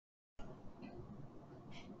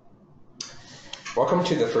Welcome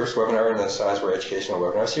to the first webinar in the Sizeware Educational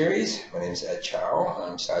Webinar Series. My name is Ed Chow.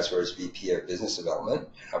 I'm Sizeware's VP of Business Development,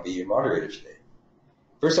 and I'll be your moderator today.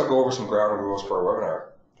 First, I'll go over some ground rules for our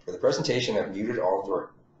webinar. For the presentation, I've muted all of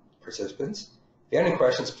our participants. If you have any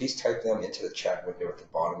questions, please type them into the chat window at the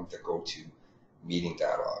bottom of the GoToMeeting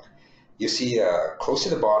dialog. You'll see close to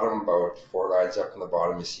the bottom, about 4 lines up from the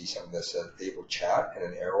bottom, you see something that says Enable Chat and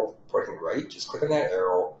an arrow pointing right. Just click on that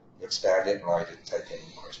arrow, expand it, and allow you to type in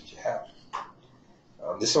any questions you have.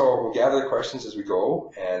 We'll gather the questions as we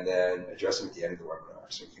go and then address them at the end of the webinar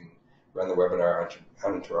so we can run the webinar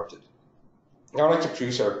uninterrupted. Now I'd like to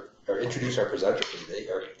introduce our presenter for today,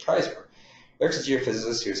 Eric Kaiser. Eric's a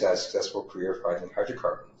geophysicist who's had a successful career finding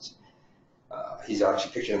hydrocarbons. He's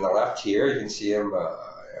actually pictured on the left here. You can see him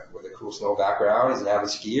with a cool snow background. He's an avid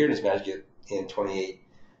skier and he's managed to get in 28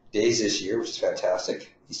 days this year, which is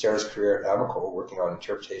fantastic. He started his career at Azimuthal working on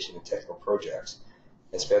interpretation and technical projects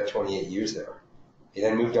and spent 28 years there. He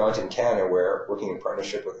then moved on to Canada, where, working in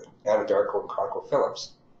partnership with Anadarko and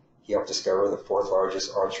ConocoPhillips, he helped discover the 4th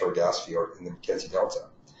largest onshore gas field in the Mackenzie Delta.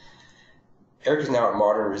 Eric is now at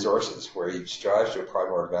Modern Resources, where he strives to apply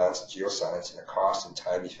more advanced geoscience in a cost and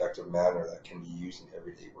time-effective manner that can be used in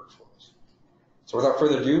everyday workflows. So without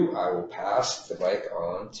further ado, I will pass the mic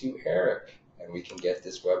on to Eric, and we can get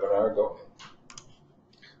this webinar going.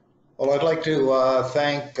 Well, I'd like to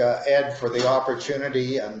thank Ed for the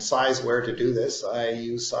opportunity and Sizeware to do this. I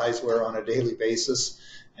use Sizeware on a daily basis,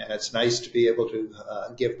 and it's nice to be able to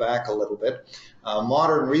give back a little bit.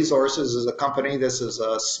 Modern Resources is a company. This is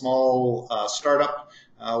a small startup.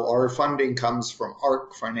 Our funding comes from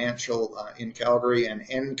ARC Financial in Calgary and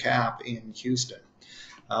NCAP in Houston.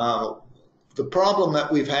 The problem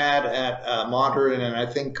that we've had at Modern, and I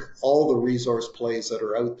think all the resource plays that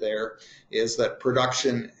are out there, is that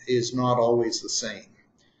production is not always the same.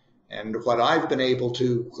 And what I've been able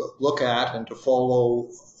to look at and to follow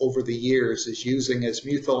over the years is using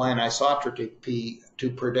Azimuthal Anisotropy to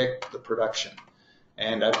predict the production.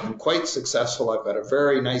 And I've been quite successful. I've got a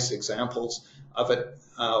very nice examples of it.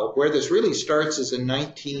 Where this really starts is in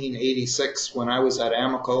 1986 when I was at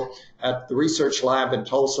Amoco at the research lab in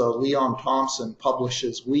Tulsa. Leon Thompson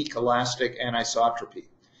publishes weak elastic anisotropy.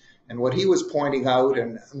 And what he was pointing out,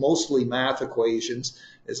 and mostly math equations,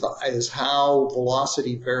 is how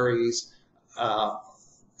velocity varies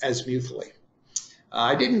azimuthally.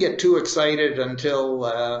 I didn't get too excited until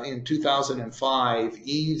in 2005,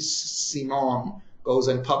 Yves Simon goes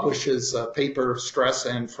and publishes a paper, Stress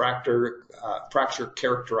and Fracture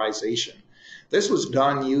Characterization. This was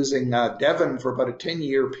done using Devon for about a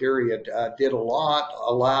 10-year period, did a lot,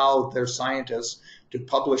 allowed their scientists to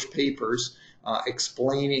publish papers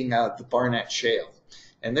explaining the Barnett Shale.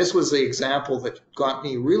 And this was the example that got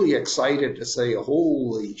me really excited to say,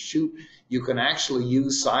 holy shoot, you can actually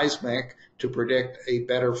use seismic to predict a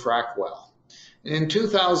better frac well. And in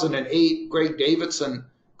 2008, Greg Davidson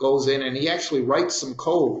goes in and he actually writes some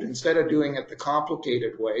code. Instead of doing it the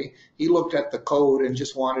complicated way, he looked at the code and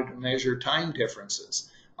just wanted to measure time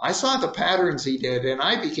differences. I saw the patterns he did and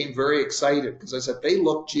I became very excited because I said, they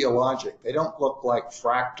look geologic. They don't look like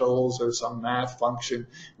fractals or some math function,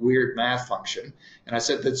 weird math function. And I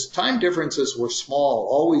said the time differences were small,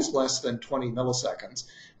 always less than 20 milliseconds,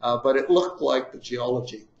 but it looked like the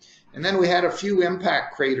geology. And then we had a few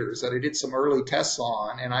impact craters that I did some early tests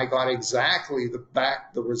on, and I got exactly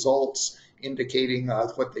the results indicating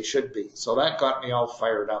what they should be. So that got me all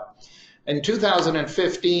fired up. In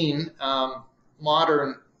 2015,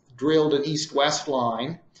 Modern drilled an east-west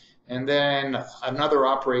line, and then another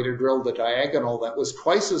operator drilled a diagonal that was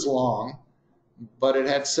twice as long, but it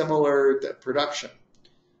had similar production.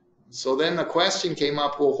 So then the question came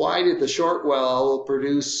up, well, why did the short well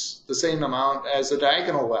produce the same amount as the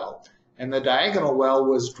diagonal well? And the diagonal well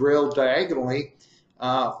was drilled diagonally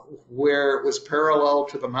where it was parallel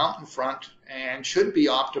to the mountain front and should be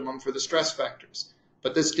optimum for the stress vectors.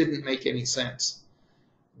 But this didn't make any sense.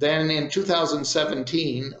 Then in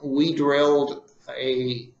 2017, we drilled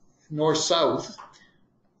a north-south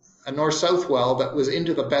well that was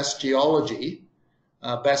into the best geology,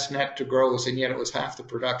 best net to gross, and yet it was half the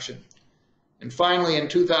production. And finally, in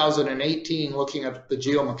 2018, looking at the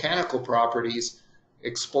geomechanical properties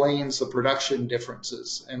explains the production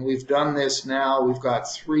differences. And we've done this now. We've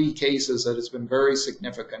got 3 cases that has been very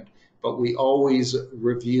significant, but we always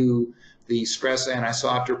review the stress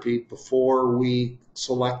anisotropy before we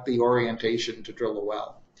select the orientation to drill a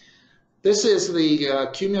well. This is the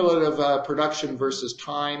cumulative production versus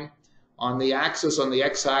time. On the axis, on the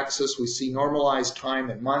x-axis, we see normalized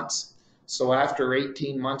time in months. So after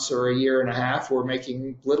 18 months or a year and a half, we're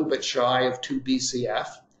making a little bit shy of 2 BCF.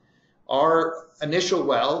 Our initial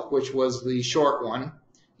well, which was the short one,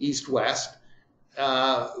 east-west,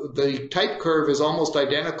 the type curve is almost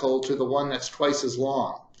identical to the one that's twice as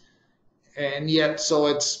long. And yet, so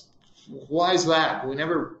it's, why is that? We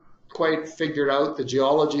never quite figured out. The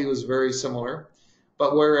geology was very similar.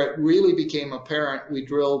 But where it really became apparent, we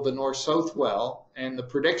drilled the north-south well, and the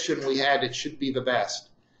prediction we had, it should be the best.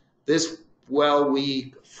 This well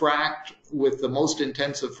we fracked with the most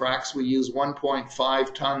intensive fracks. We use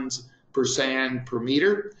 1.5 tons per sand per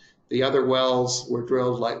meter. The other wells were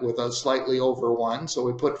drilled like with a slightly over 1, so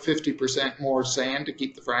we put 50% more sand to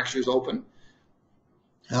keep the fractures open.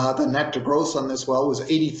 The net to gross on this well was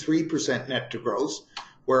 83% net to gross,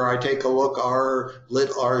 where I take a look,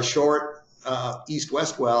 our short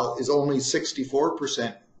east-west well is only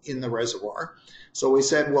 64% in the reservoir. So we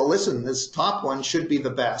said, well, listen, this top one should be the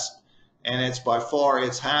best, and it's by far,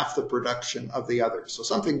 it's half the production of the other. So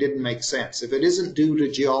something didn't make sense. If it isn't due to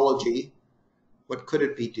geology, what could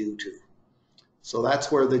it be due to? So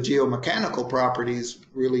that's where the geomechanical properties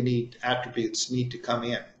really attributes need to come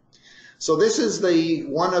in. So this is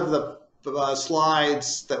one of the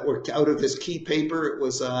slides that were out of this key paper. It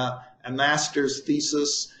was a master's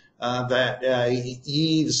thesis that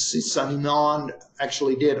Yves Simon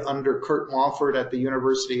actually did under Kurt Mofford at the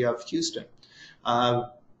University of Houston.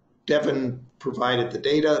 Devin provided the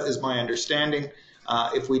data, is my understanding.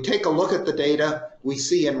 If we take a look at the data, we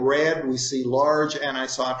see in red, we see large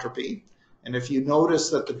anisotropy. And if you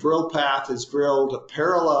notice that the drill path is drilled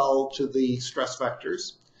parallel to the stress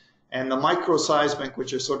vectors, and the microseismic,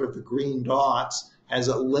 which are sort of the green dots, has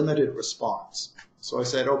a limited response. So I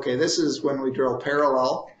said, okay, this is when we drill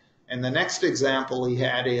parallel. And the next example he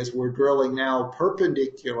had is we're drilling now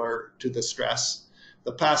perpendicular to the stress.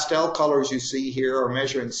 The pastel colors you see here are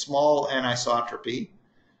measuring small anisotropy,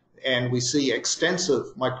 and we see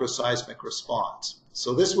extensive microseismic response.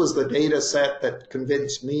 So this was the data set that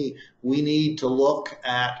convinced me we need to look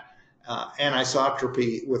at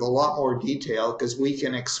anisotropy with a lot more detail, because we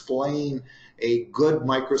can explain a good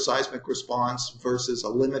microseismic response versus a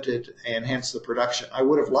limited, and hence the production. I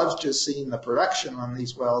would have loved to have seen the production on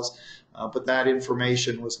these wells, but that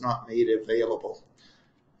information was not made available.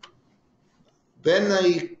 Then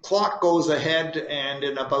the clock goes ahead, and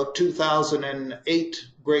in about 2008,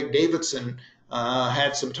 Greg Davidson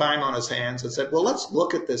had some time on his hands and said, well, let's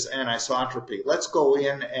look at this anisotropy. Let's go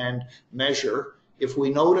in and measure. If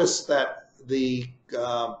we notice that the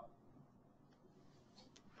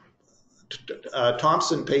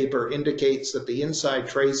Thompson paper indicates that the inside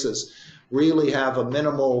traces really have a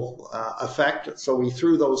minimal effect, so we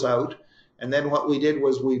threw those out. And then what we did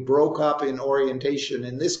was we broke up in orientation.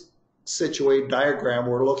 In this situate diagram,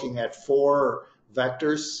 we're looking at 4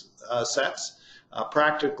 vectors sets.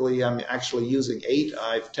 Practically, I'm actually using 8.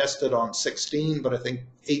 I've tested on 16, but I think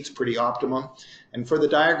 8's pretty optimum. And for the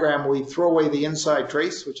diagram, we throw away the inside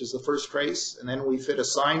trace, which is the first trace, and then we fit a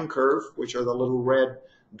sine curve, which are the little red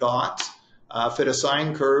dots, fit a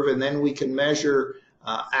sine curve, and then we can measure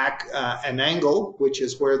an angle, which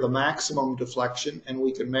is where the maximum deflection, and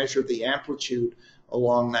we can measure the amplitude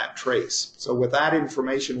along that trace. So with that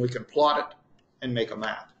information, we can plot it and make a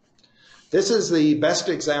map. This is the best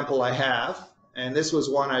example I have, and this was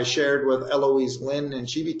one I shared with Eloise Lynn, and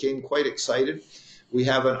she became quite excited. We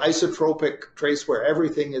have an isotropic trace where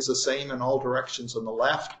everything is the same in all directions on the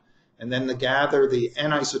left, and then the gather, the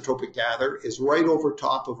anisotropic gather, is right over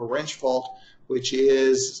top of a wrench fault, which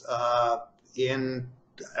is in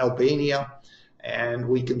Albania, and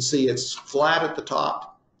we can see it's flat at the top.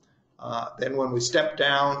 Then when we step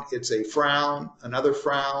down, it's a frown, another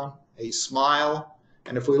frown, a smile.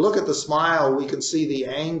 And if we look at the smile, we can see the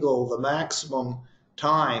angle, the maximum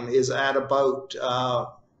time is at about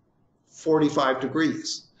 45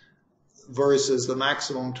 degrees versus the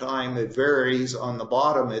maximum time, it varies on the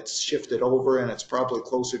bottom. It's shifted over and it's probably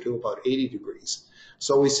closer to about 80 degrees.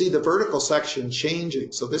 So we see the vertical section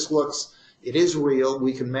changing. So this looks, it is real,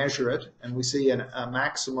 we can measure it, and we see a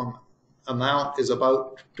maximum amount is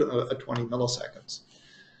about 20 milliseconds.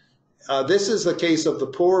 This is the case of the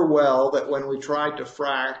poor well that when we tried to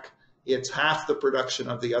frack, it's half the production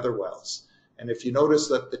of the other wells. And if you notice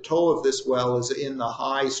that the toe of this well is in the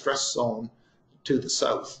high stress zone to the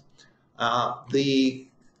south.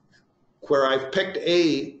 Where I've picked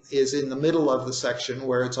A is in the middle of the section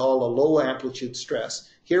where it's all a low amplitude stress.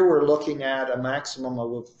 Here we're looking at a maximum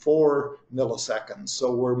of 4 milliseconds.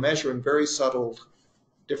 So we're measuring very subtle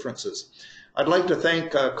differences. I'd like to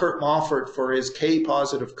thank Kurt Mofford for his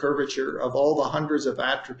K-positive curvature. Of all the hundreds of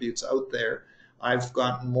attributes out there, I've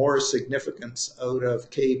gotten more significance out of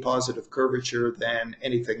K-positive curvature than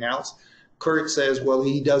anything else. Kurt says, well,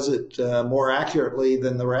 he does it more accurately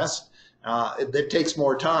than the rest. It takes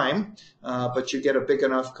more time, but you get a big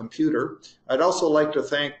enough computer. I'd also like to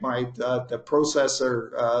thank the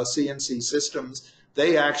processor CNC Systems.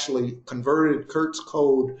 They actually converted Kurt's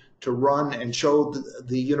code to run and showed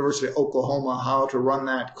the University of Oklahoma how to run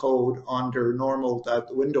that code under normal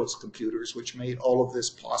Windows computers, which made all of this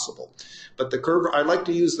possible. But I like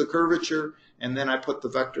to use the curvature, and then I put the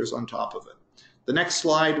vectors on top of it. The next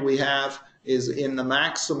slide we have is in the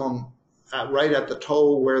maximum right at the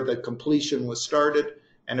toe where the completion was started.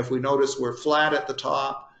 And if we notice, we're flat at the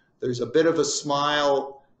top. There's a bit of a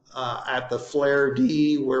smile at the flare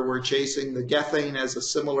D where we're chasing. The Gethane as a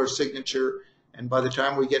similar signature. And by the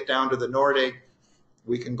time we get down to the Nordig,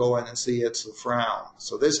 we can go in and see it's the frown.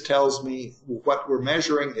 So this tells me what we're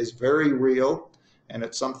measuring is very real, and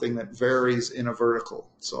it's something that varies in a vertical.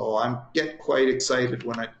 So I get quite excited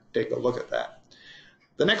when I take a look at that.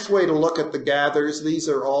 The next way to look at the gathers, these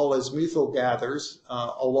are all azimuthal gathers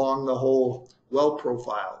along the whole well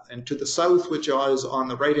profile. And to the south, which is on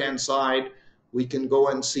the right-hand side, we can go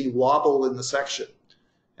and see wobble in the section.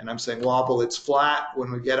 And I'm saying wobble, it's flat.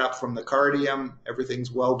 When we get up from the Cardium,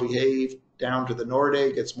 everything's well behaved. Down to the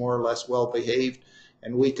Nordig, it's more or less well behaved.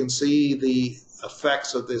 And we can see the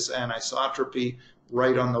effects of this anisotropy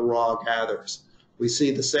right on the raw gathers. We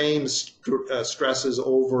see the same stresses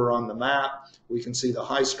over on the map. We can see the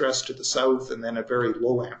high stress to the south and then a very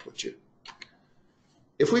low amplitude.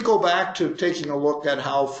 If we go back to taking a look at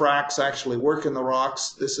how fracs actually work in the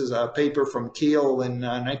rocks, this is a paper from Kiel in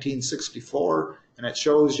 1964, and it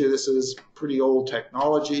shows you this is pretty old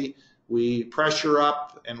technology. We pressure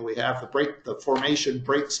up and we have the formation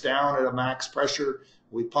breaks down at a max pressure.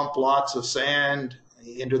 We pump lots of sand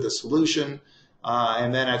into the solution.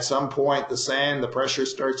 And then at some point, the pressure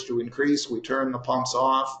starts to increase. We turn the pumps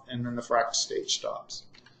off, and then the frac stage stops.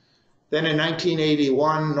 Then in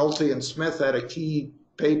 1981, Nolte and Smith had a key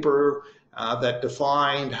paper that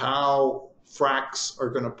defined how fracs are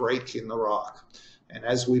going to break in the rock. And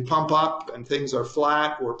as we pump up and things are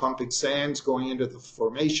flat, we're pumping sands going into the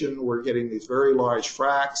formation. We're getting these very large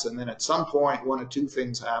fracs. And then at some point, one of two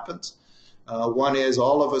things happens. One is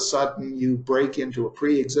all of a sudden you break into a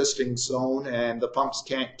pre-existing zone and the pumps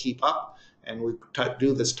can't keep up, and we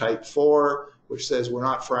do this type 4, which says we're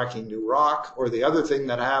not fracking new rock. Or the other thing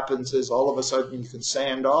that happens is all of a sudden you can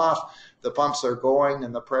sand off, the pumps are going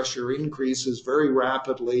and the pressure increases very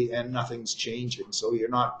rapidly and nothing's changing. So you're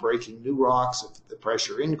not breaking new rocks if the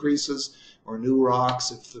pressure increases, or new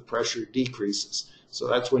rocks if the pressure decreases. So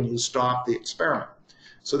that's when you stop the experiment.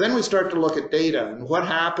 So then we start to look at data, and what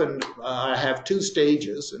happened, I have two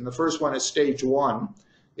stages, and the first one is stage 1.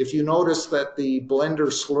 If you notice that the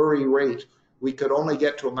blender slurry rate, we could only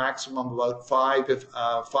get to a maximum of about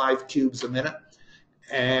 5 cubes a minute,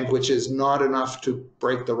 and which is not enough to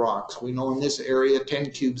break the rocks. We know in this area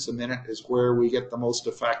 10 cubes a minute is where we get the most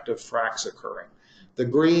effective fracs occurring. The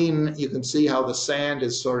green, you can see how the sand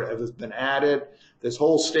is has been added. This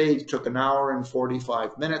whole stage took 1 hour and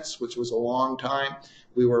 45 minutes, which was a long time.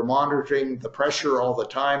 We were monitoring the pressure all the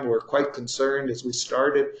time. We were quite concerned as we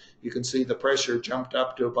started. You can see the pressure jumped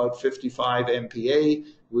up to about 55 MPa.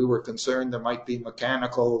 We were concerned there might be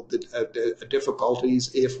mechanical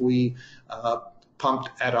difficulties if we pumped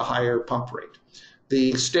at a higher pump rate.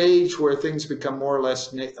 The stage where things become more or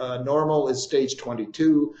less normal is stage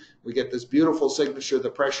 22. We get this beautiful signature, the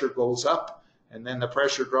pressure goes up, and then the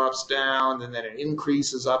pressure drops down, and then it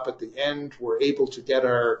increases up at the end. We're able to get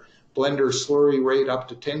our blender slurry rate up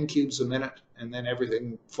to 10 cubes a minute, and then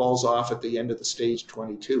everything falls off at the end of the stage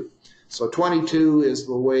 22. So 22 is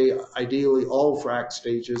the way ideally all frac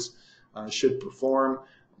stages should perform.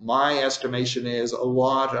 My estimation is a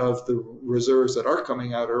lot of the reserves that are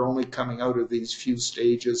coming out are only coming out of these few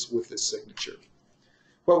stages with this signature.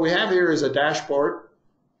 What we have here is a dashboard,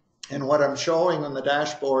 and what I'm showing on the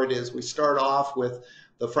dashboard is we start off with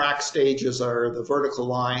the frac stages are the vertical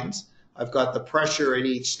lines. I've got the pressure at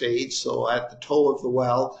each stage, so at the toe of the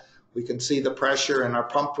well, we can see the pressure, and our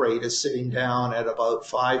pump rate is sitting down at about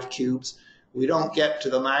 5 cubes. We don't get to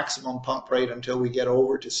the maximum pump rate until we get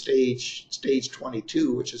over to stage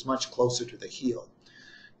 22, which is much closer to the heel.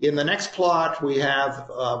 In the next plot, we have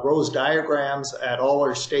Rose diagrams at all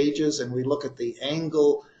our stages, and we look at the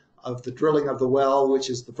angle of the drilling of the well, which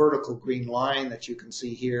is the vertical green line that you can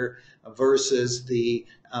see here, versus the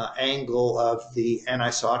angle of the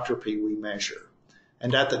anisotropy we measure.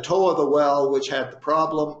 And at the toe of the well, which had the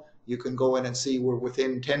problem, you can go in and see we're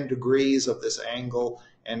within 10 degrees of this angle,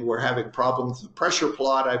 and we're having problems. The pressure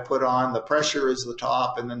plot I put on, the pressure is the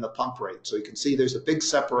top and then the pump rate. So you can see there's a big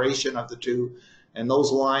separation of the two, And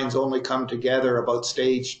those lines only come together about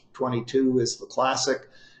stage 22 is the classic,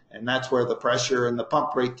 and that's where the pressure and the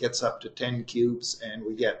pump rate gets up to 10 cubes, and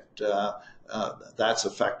we get, that's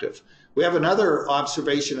effective. We have another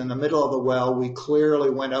observation in the middle of the well. We clearly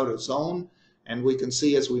went out of zone, and we can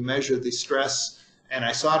see as we measure the stress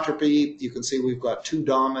anisotropy, you can see we've got two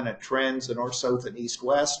dominant trends, the north, south, and east,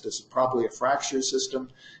 west. This is probably a fracture system.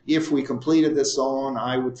 If we completed this zone,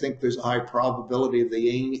 I would think there's a high probability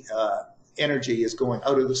the energy is going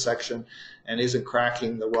out of the section and isn't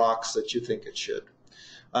cracking the rocks that you think it should.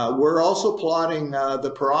 We're also plotting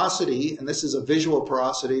the porosity, and this is a visual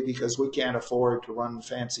porosity because we can't afford to run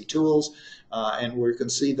fancy tools. And we can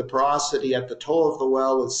see the porosity at the toe of the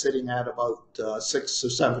well is sitting at about 6 or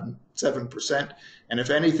 7%. And if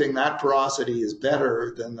anything, that porosity is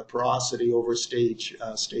better than the porosity over stage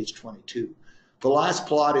 22. The last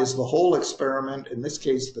plot is the whole experiment. In this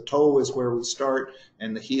case, the toe is where we start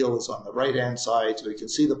and the heel is on the right-hand side. So you can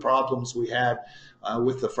see the problems we had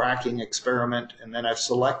with the fracking experiment. And then I've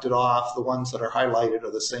selected off the ones that are highlighted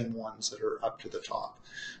are the same ones that are up to the top.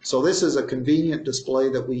 So this is a convenient display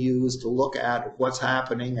that we use to look at what's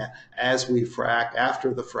happening as we frack.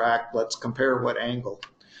 After the frack, let's compare what angle.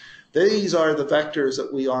 These are the vectors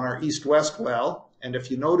that we on our east-west well. And if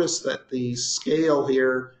you notice that the scale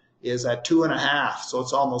here is at 2.5, so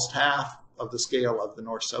it's almost half of the scale of the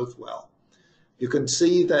north-south well. You can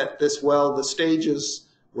see that this well, the stages,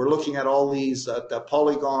 we're looking at all these the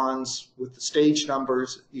polygons with the stage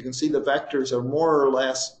numbers. You can see the vectors are more or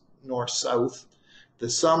less north-south. The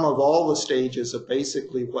sum of all the stages are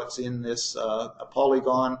basically what's in this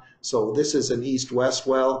polygon. So this is an east-west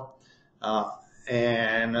well.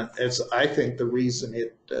 And it's, I think, the reason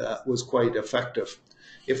it was quite effective.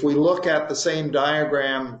 If we look at the same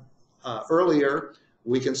diagram earlier,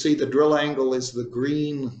 we can see the drill angle is the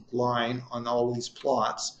green line on all these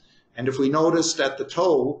plots. And if we noticed at the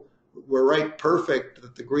toe, we're right perfect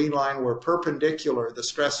that the green line were perpendicular, the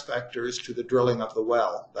stress vectors, to the drilling of the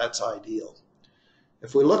well. That's ideal.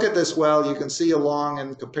 If we look at this well, you can see along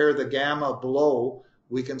and compare the gamma below,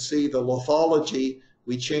 we can see the lithology,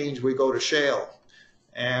 we go to shale.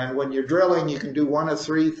 And when you're drilling, you can do one of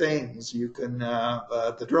three things. You can,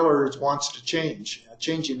 the driller wants to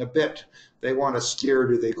changing a bit. They want to steer,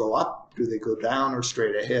 do they go up, do they go down, or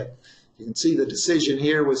straight ahead? You can see the decision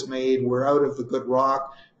here was made, we're out of the good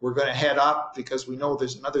rock, we're going to head up because we know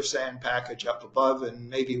there's another sand package up above and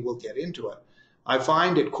maybe we'll get into it. I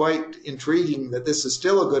find it quite intriguing that this is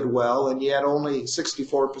still a good well, and yet only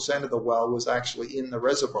 64% of the well was actually in the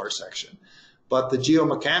reservoir section. But the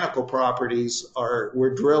geomechanical properties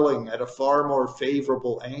we're drilling at a far more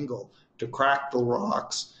favorable angle to crack the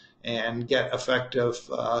rocks and get effective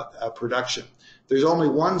production. There's only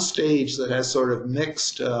one stage that has sort of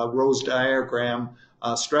mixed Rose diagram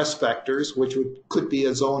stress vectors, which could be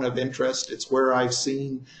a zone of interest. It's where I've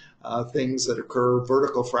seen things that occur,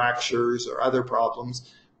 vertical fractures or other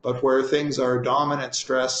problems. But where things are dominant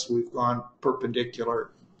stress, we've gone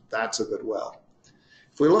perpendicular. That's a good well.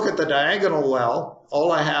 If we look at the diagonal well,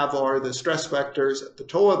 all I have are the stress vectors. At the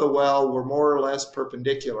toe of the well, we're more or less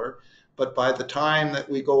perpendicular. But by the time that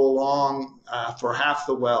we go along for half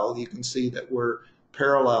the well, you can see that we're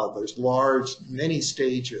parallel. There's many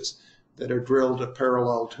stages that are drilled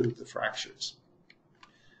parallel to the fractures.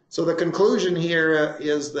 So the conclusion here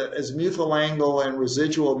is that azimuthal angle and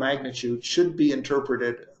residual magnitude should be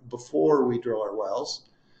interpreted before we drill our wells.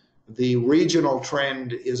 The regional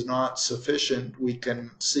trend is not sufficient. We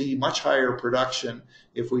can see much higher production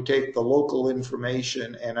if we take the local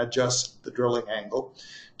information and adjust the drilling angle.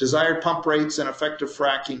 Desired pump rates and effective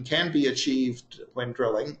fracking can be achieved when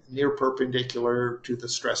drilling near perpendicular to the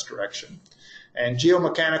stress direction. And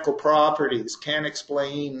geomechanical properties can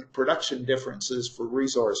explain production differences for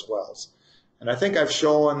resource wells. And I think I've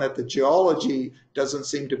shown that the geology doesn't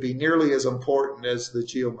seem to be nearly as important as the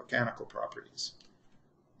geomechanical properties.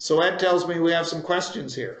 So Ed tells me we have some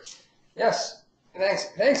questions here. Yes,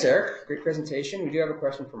 thanks, Eric. Great presentation. We do have a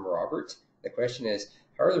question from Robert. The question is,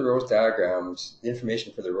 how are the Rose diagrams, the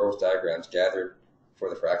information for the Rose diagrams gathered for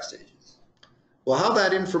the frac stages? Well, how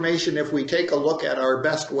that information, if we take a look at our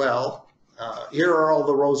best well, here are all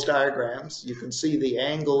the Rose diagrams. You can see the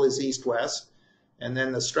angle is east-west, and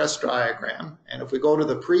then the stress diagram. And if we go to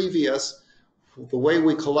the previous, the way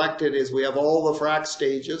we collect it is we have all the frac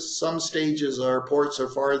stages. Some stages, our ports are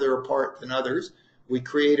farther apart than others. We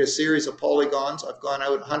create a series of polygons. I've gone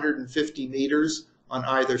out 150 meters on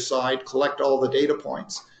either side, collect all the data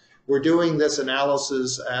points. We're doing this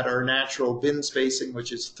analysis at our natural bin spacing,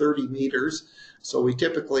 which is 30 meters. So we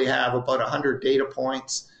typically have about 100 data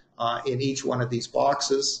points in each one of these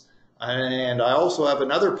boxes. And I also have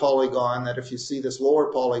another polygon that if you see this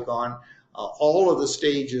lower polygon, all of the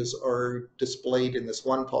stages are displayed in this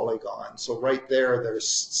one polygon. So right there, there's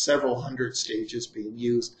several hundred stages being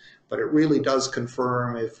used, but it really does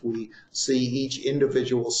confirm if we see each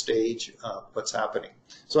individual stage, what's happening.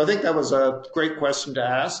 So I think that was a great question to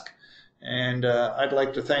ask. And I'd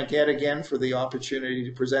like to thank Ed again for the opportunity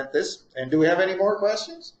to present this. And do we have any more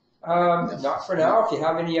questions? Not for now. If you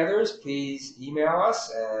have any others, please email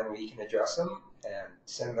us and we can address them and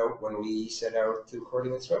send it out when we send out the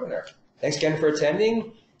recording of this webinar. Thanks again for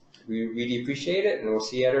attending. We really appreciate it, and we'll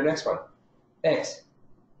see you at our next one. Thanks.